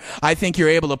in there. I think you're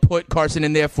able to put Carson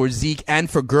in there for Zeke and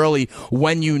for Gurley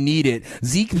when you need it.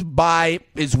 Zeke's bye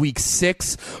is week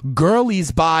 6.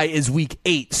 Gurley's bye is week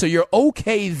 8. So you're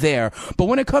okay there. But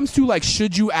when it comes to, like,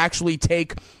 should you actually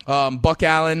take Buck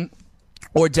Allen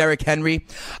or Derrick Henry,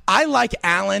 I like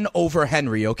Allen over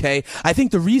Henry, okay? I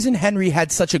think the reason Henry had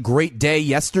such a great day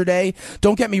yesterday,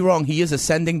 don't get me wrong, he is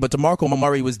ascending, but DeMarco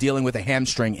Murray was dealing with a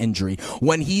hamstring injury.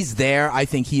 When he's there, I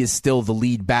think he is still the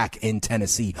lead back in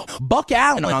Tennessee. Buck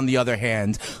Allen, on the other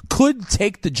hand, could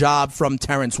take the job from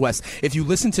Terrence West. If you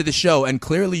listen to the show, and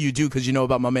clearly you do because you know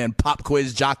about my man Pop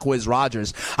Quiz, Jock Quiz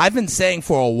Rogers, I've been saying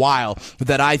for a while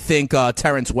that I think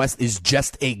Terrence West is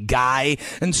just a guy.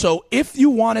 And so if you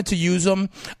wanted to use him,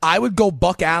 I would go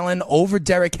Buck Allen over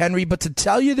Derrick Henry, but to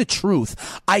tell you the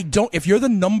truth, I don't. If you're the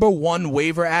number one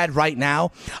waiver ad right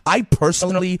now, I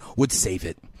personally would save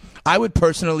it. I would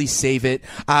personally save it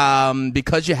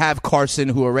because you have Carson,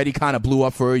 who already kind of blew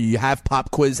up for you. You have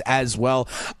Pop Quiz as well.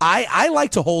 I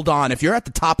like to hold on. If you're at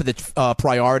the top of the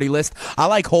priority list, I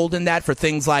like holding that for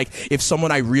things like if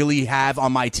someone I really have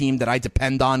on my team that I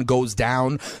depend on goes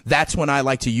down, that's when I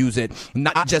like to use it,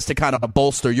 not just to kind of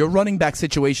bolster. Your running back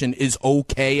situation is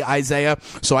okay, Isaiah,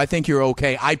 so I think you're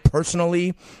okay. I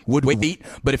personally would wait,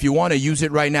 but if you want to use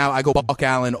it right now, I go Buck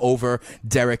Allen over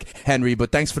Derrick Henry.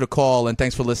 But thanks for the call, and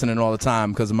thanks for listening all the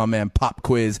time because of my man Pop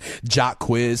Quiz, Jock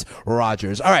Quiz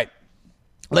Rogers. All right,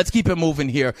 let's keep it moving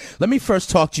here. Let me first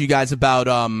talk to you guys about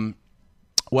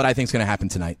what I think is going to happen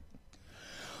tonight.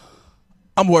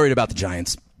 I'm worried about the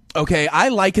Giants. Okay, I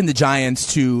liken the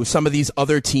Giants to some of these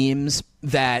other teams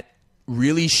that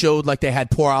really showed like they had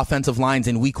poor offensive lines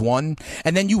in week 1,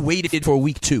 and then you waited for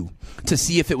week 2 to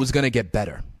see if it was going to get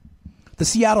better. The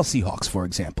Seattle Seahawks, for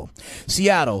example.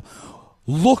 Seattle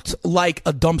looked like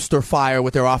a dumpster fire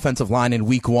with their offensive line in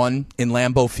week 1 in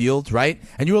Lambeau Field, right?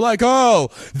 And you were like, oh,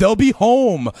 they'll be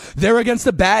home. They're against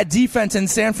a bad defense in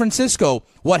San Francisco.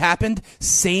 What happened?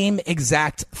 Same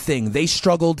exact thing. They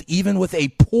struggled even with a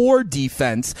poor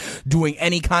defense doing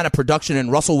any kind of production,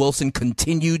 and Russell Wilson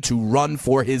continued to run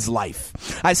for his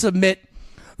life. I submit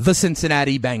the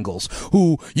Cincinnati Bengals,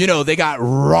 who, you know, they got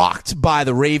rocked by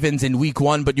the Ravens in week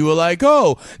 1, but you were like,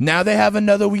 oh, now they have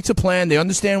another week to plan. They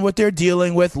understand what they're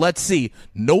dealing with. Let's see.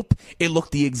 Nope. It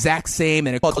looked the exact same,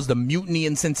 and it caused a mutiny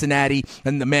in Cincinnati,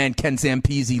 and the man Ken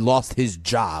Zampese lost his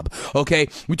job. Okay?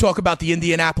 We talk about the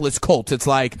Indianapolis Colts. It's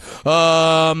like,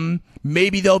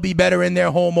 maybe they'll be better in their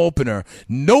home opener.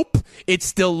 Nope. It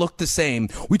still looked the same.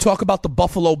 We talk about the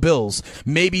Buffalo Bills.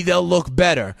 Maybe they'll look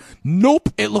better. Nope.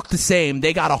 It looked the same.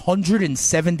 They got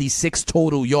 176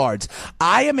 total yards.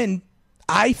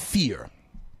 I fear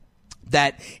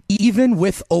that even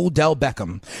with Odell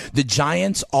Beckham, the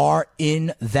Giants are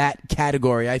in that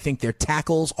category. I think their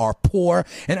tackles are poor,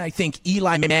 and I think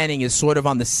Eli Manning is sort of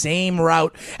on the same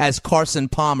route as Carson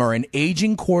Palmer, an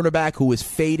aging quarterback who is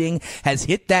fading, has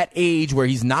hit that age where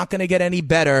he's not going to get any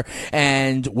better,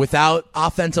 and without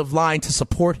offensive line to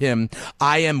support him,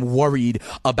 I am worried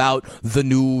about the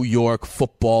New York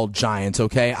Football Giants,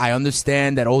 okay? I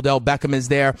understand that Odell Beckham is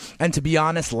there, and to be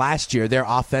honest, last year, their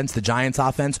offense, the Giants'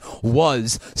 offense,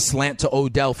 was slant to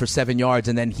Odell for 7 yards,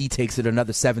 and then he takes it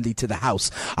another 70 to the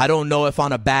house. I don't know if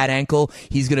on a bad ankle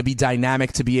he's going to be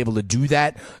dynamic to be able to do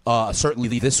that,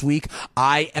 certainly this week.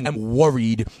 I am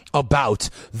worried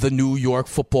about the New York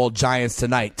Football Giants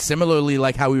tonight. Similarly,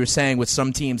 like how we were saying with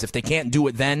some teams, if they can't do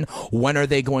it then, when are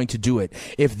they going to do it?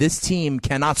 If this team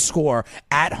cannot score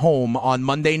at home on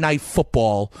Monday Night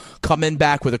Football, coming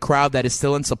back with a crowd that is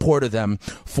still in support of them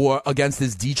against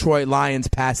this Detroit Lions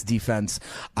pass defense,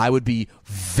 I would be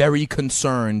very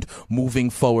concerned moving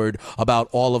forward about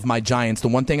all of my Giants. The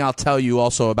one thing I'll tell you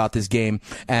also about this game,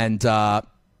 and on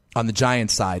the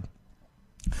Giants side,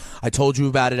 I told you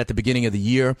about it at the beginning of the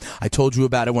year. I told you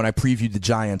about it when I previewed the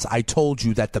Giants. I told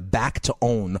you that the back to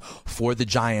own for the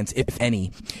Giants, if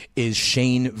any, is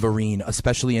Shane Vereen,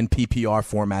 especially in PPR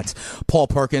formats. Paul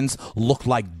Perkins looked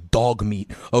like dog meat,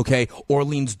 okay?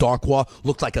 Orleans Darkwa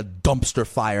looked like a dumpster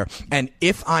fire. And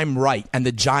if I'm right, and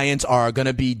the Giants are going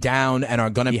to be down and are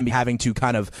going to be having to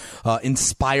kind of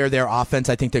inspire their offense,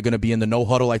 I think they're going to be in the no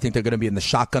huddle. I think they're going to be in the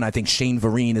shotgun. I think Shane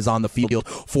Vereen is on the field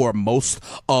for most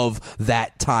of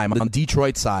that time. On the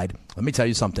Detroit side, Let me tell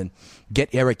you something. Get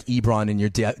Eric Ebron in your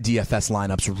DFS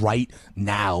lineups right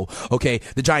now. Okay,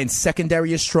 the Giants'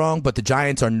 secondary is strong, but the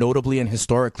Giants are notably and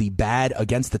historically bad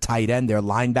against the tight end. Their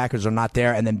linebackers are not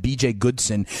there, and then B.J.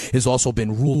 Goodson has also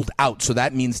been ruled out. So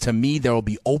that means to me there will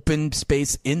be open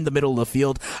space in the middle of the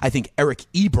field. I think Eric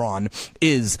Ebron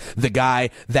is the guy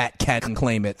that can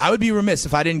claim it. I would be remiss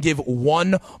if I didn't give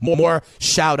one more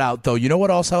shout-out, though. You know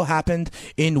what also happened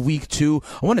in Week 2?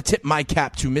 I want to tip my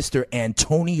cap to Mr.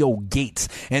 Antonio Gates.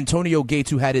 Antonio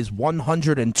Gates, who had his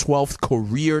 112th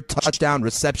career touchdown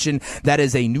reception. That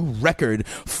is a new record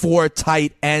for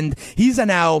tight end. He's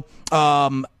now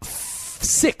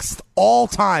 6th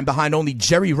all-time behind only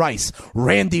Jerry Rice,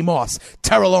 Randy Moss,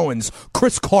 Terrell Owens,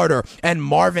 Chris Carter, and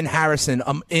Marvin Harrison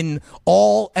in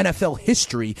all NFL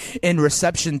history in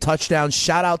reception touchdowns.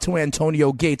 Shout out to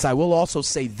Antonio Gates. I will also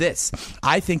say this.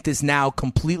 I think this now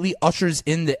completely ushers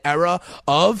in the era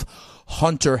of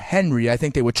Hunter Henry. I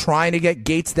think they were trying to get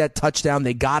Gates that touchdown.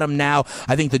 They got him now.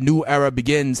 I think the new era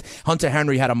begins. Hunter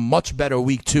Henry had a much better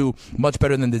Week 2, much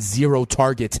better than the 0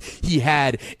 targets he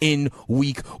had in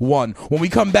Week 1. When we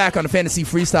come back on the Fantasy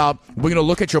Freestyle, we're going to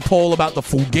look at your poll about the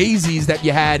Fugazis that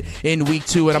you had in Week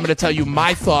 2, and I'm going to tell you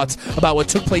my thoughts about what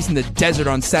took place in the desert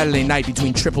on Saturday night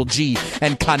between Triple G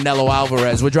and Canelo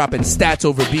Alvarez. We're dropping stats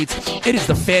over beats. It is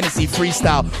the Fantasy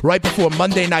Freestyle right before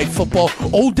Monday Night Football.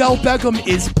 Odell Beckham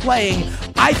is playing.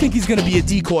 I think he's going to be a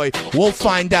decoy. We'll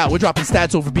find out. We're dropping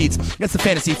stats over beats. That's the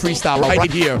Fantasy Freestyle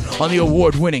right here on the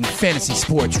award-winning Fantasy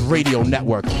Sports Radio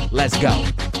Network. Let's go.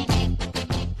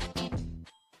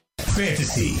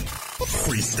 Fantasy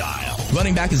Freestyle.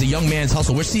 Running back is a young man's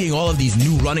hustle. We're seeing all of these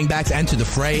new running backs enter the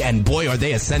fray, and boy, are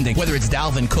they ascending. Whether it's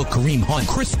Dalvin Cook, Kareem Hunt,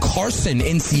 Chris Carson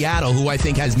in Seattle, who I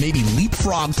think has maybe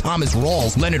leapfrogged Thomas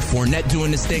Rawls, Leonard Fournette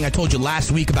doing this thing. I told you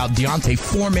last week about Deontay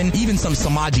Foreman, even some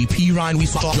Samaje Perine. We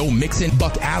saw Joe Mixon,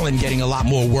 Buck Allen getting a lot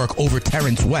more work over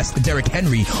Terrence West, Derrick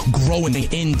Henry growing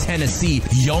in Tennessee.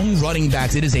 Young running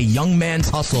backs. It is a young man's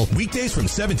hustle. Weekdays from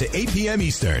 7 to 8 p.m.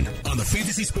 Eastern on the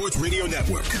Fantasy Sports Radio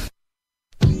Network.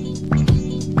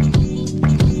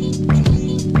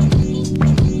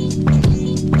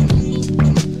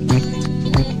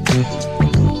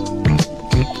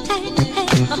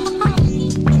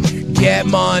 Get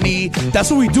money. That's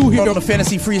what we do here on the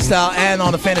Fantasy Freestyle and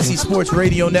on the Fantasy Sports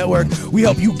Radio Network. We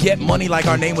help you get money like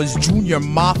our name was Junior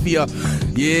Mafia.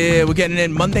 Yeah, we're getting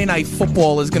in. Monday Night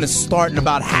Football is going to start in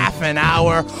about half an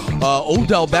hour.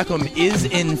 Odell Beckham is,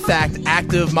 in fact,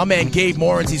 active. My man Gabe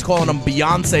Morans, he's calling him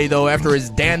Beyonce, though, after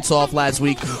his dance-off last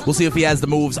week. We'll see if he has the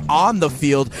moves on the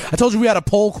field. I told you we had a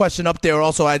poll question up there.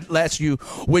 Also, I'd ask you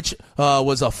which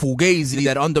was a Fugazi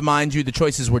that undermined you. The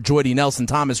choices were Jordy Nelson,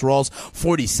 Thomas Rawls.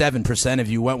 47% of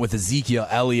you went with Ezekiel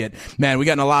Elliott. Man, we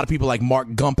got a lot of people like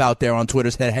Mark Gump out there on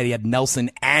Twitter said he had Nelson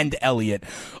and Elliott.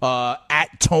 At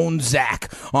Tone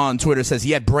Zach on Twitter says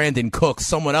he had Brandon Cooks.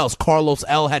 Someone else, Carlos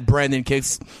L, had Brandon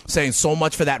Cooks, saying so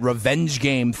much for that revenge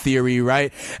game theory,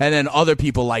 right? And then other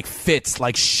people like Fitz,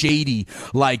 like Shady,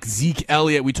 like Zeke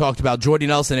Elliott, we talked about, Jordy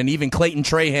Nelson, and even Clayton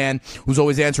Trahan, who's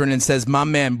always answering and says, my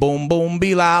man, boom, boom,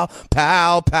 be loud,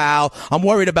 pow, pow. I'm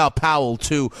worried about Powell,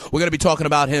 too. We're going to be talking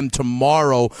about him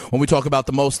tomorrow when we talk about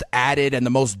the most added and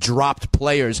the most dropped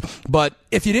players. But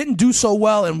if you didn't do so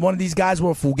well and one of these guys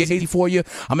were a Fugazi for you,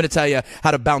 I'm going to tell you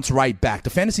how to bounce right back. The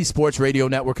Fantasy Sports Radio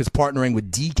Network is partnering with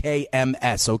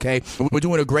DKMS, okay? We're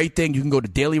doing a great thing. You can go to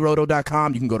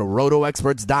dailyroto.com. You can go to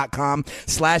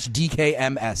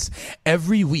rotoexperts.com/DKMS.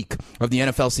 Every week of the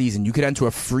NFL season, you could enter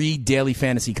a free daily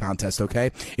fantasy contest,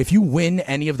 okay? If you win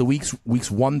any of the weeks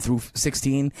 1 through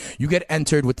 16, you get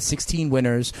entered with the 16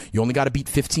 winners. You only got to beat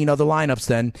 15 other lineups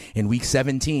then in week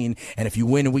 17. And if you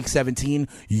win in week 17,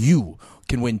 you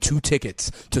can win 2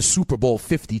 tickets to Super Bowl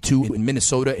 52 in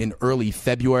Minnesota in early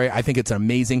February. I think it's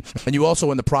amazing. And you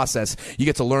also, in the process, you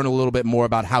get to learn a little bit more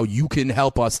about how you can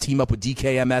help us team up with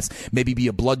DKMS, maybe be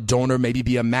a blood donor, maybe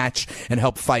be a match, and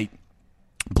help fight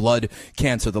blood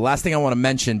cancer. The last thing I want to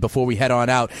mention before we head on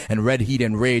out and Red Heat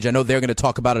and Rage, I know they're going to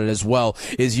talk about it as well,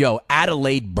 is,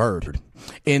 Adelaide Bird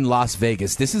in Las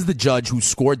Vegas. This is the judge who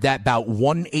scored that bout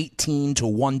 118 to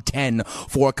 110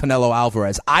 for Canelo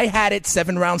Alvarez. I had it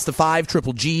 7 rounds to 5,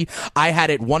 Triple G. I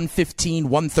had it 115,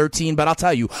 113, but I'll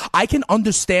tell you, I can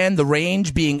understand the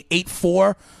range being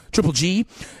 8-4 Triple G,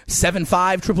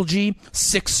 7-5 Triple G,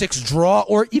 6-6 draw,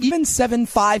 or even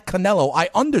 7-5 Canelo. I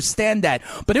understand that,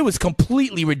 but it was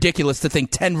completely ridiculous to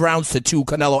think 10 rounds to 2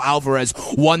 Canelo Alvarez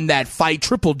won that fight.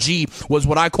 Triple G was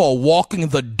what I call walking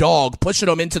the dog, pushing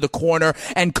him into the corner,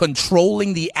 center and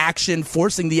controlling the action,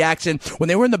 forcing the action. When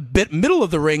they were in the middle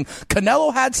of the ring,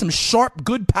 Canelo had some sharp,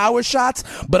 good power shots,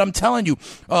 but I'm telling you,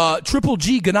 Triple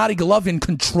G, Gennady Golovkin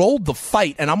controlled the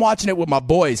fight, and I'm watching it with my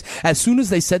boys. As soon as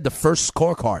they said the first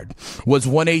scorecard was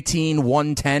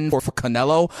 118-110 for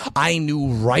Canelo, I knew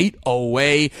right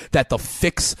away that the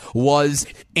fix was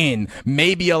in.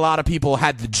 Maybe a lot of people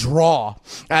had the draw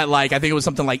at I think it was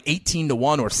something like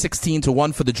 18-1 or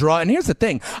 16-1 for the draw. And here's the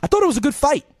thing. I thought it was a good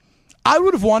fight. I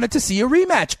would have wanted to see a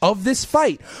rematch of this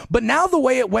fight. But now the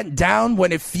way it went down,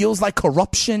 when it feels like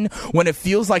corruption, when it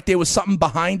feels like there was something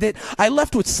behind it, I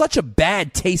left with such a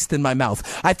bad taste in my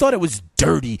mouth. I thought it was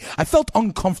dirty. I felt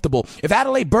uncomfortable. If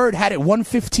Adelaide Byrd had it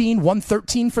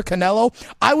 115-113 for Canelo,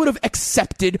 I would have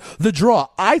accepted the draw.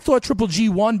 I thought Triple G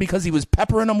won because he was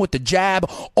peppering him with the jab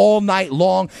all night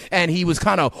long, and he was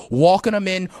kind of walking him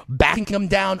in, backing him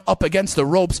down up against the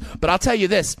ropes. But I'll tell you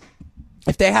this.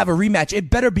 If they have a rematch,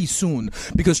 it better be soon,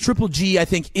 because Triple G, I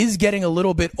think, is getting a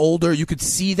little bit older. You could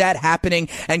see that happening,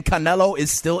 and Canelo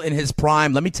is still in his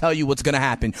prime. Let me tell you what's going to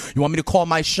happen. You want me to call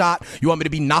my shot? You want me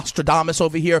to be Nostradamus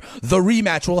over here? The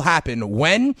rematch will happen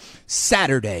when?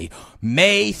 Saturday,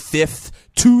 May 5th,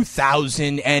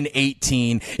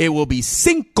 2018. It will be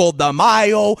Cinco de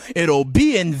Mayo. It'll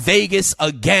be in Vegas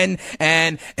again,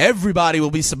 and everybody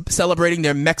will be celebrating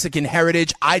their Mexican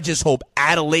heritage. I just hope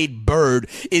Adelaide Byrd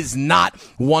is not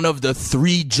one of the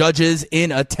 3 judges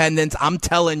in attendance. I'm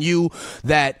telling you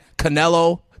that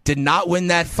Canelo did not win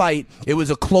that fight. It was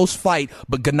a close fight,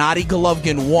 but Gennady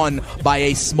Golovkin won by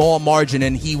a small margin,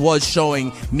 and he was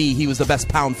showing me he was the best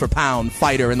pound-for-pound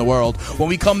fighter in the world. When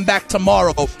we come back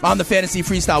tomorrow on the Fantasy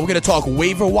Freestyle, we're going to talk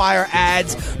waiver wire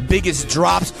ads, biggest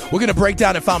drops. We're going to break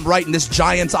down if I'm right and this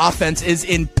Giants offense is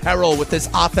in peril with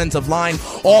this offensive line,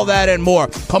 all that and more.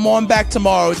 Come on back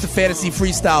tomorrow. It's the Fantasy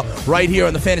Freestyle right here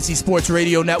on the Fantasy Sports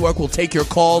Radio Network. We'll take your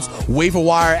calls, waiver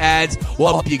wire ads.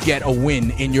 We'll help you get a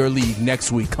win in your league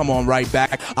next week. Come on right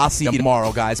back. I'll see you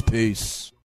tomorrow, guys. Peace.